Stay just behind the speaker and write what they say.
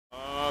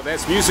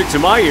That's music to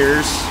my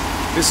ears.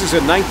 This is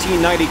a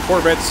 1990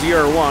 Corvette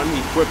ZR1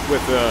 equipped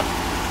with a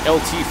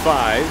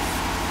Lt5.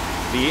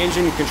 The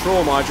engine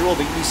control module,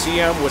 the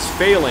ECM, was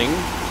failing.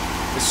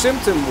 The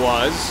symptom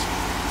was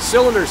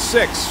cylinder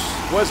 6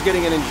 was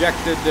getting an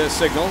injected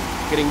signal,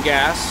 getting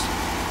gas,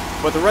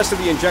 but the rest of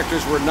the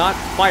injectors were not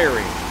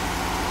firing.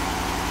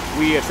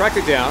 We tracked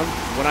it down.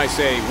 When I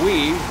say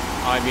we,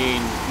 I mean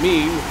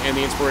me and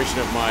the inspiration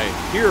of my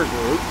peer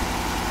group,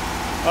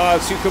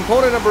 to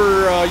component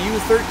number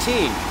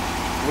U13,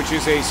 which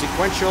is a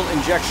sequential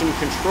injection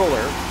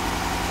controller.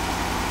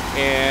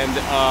 And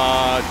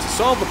to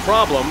solve the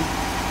problem,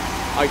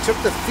 I took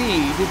the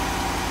feed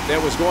that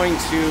was going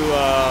to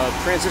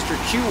transistor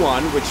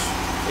Q1, which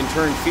in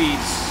turn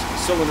feeds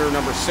cylinder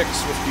number 6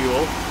 with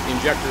fuel,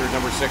 injector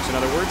number 6 in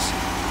other words.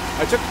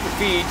 I took the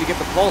feed to get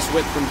the pulse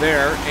width from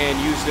there and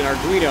used an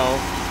Arduino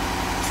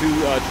to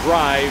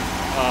drive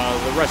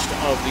the rest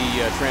of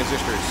the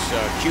transistors,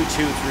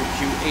 Q2 through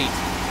Q8,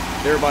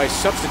 thereby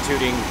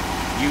substituting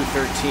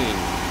U13.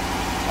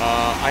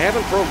 I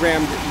haven't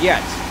programmed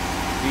yet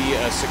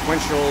the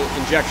sequential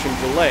injection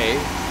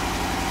delay,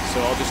 so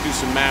I'll just do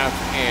some math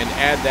and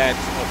add that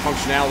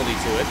functionality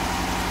to it.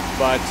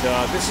 But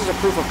this is a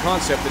proof of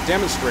concept that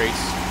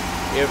demonstrates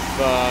if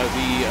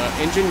the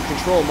engine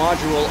control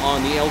module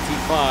on the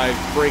Lt5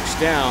 breaks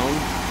down,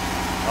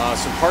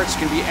 some parts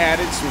can be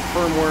added, some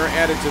firmware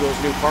added to those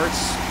new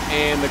parts,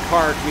 and the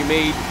car can be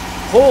made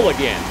whole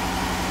again,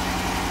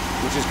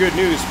 which is good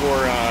news for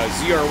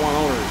ZR1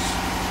 owners.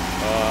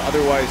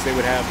 Otherwise, they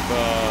would have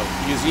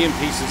museum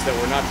pieces that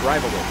were not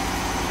drivable.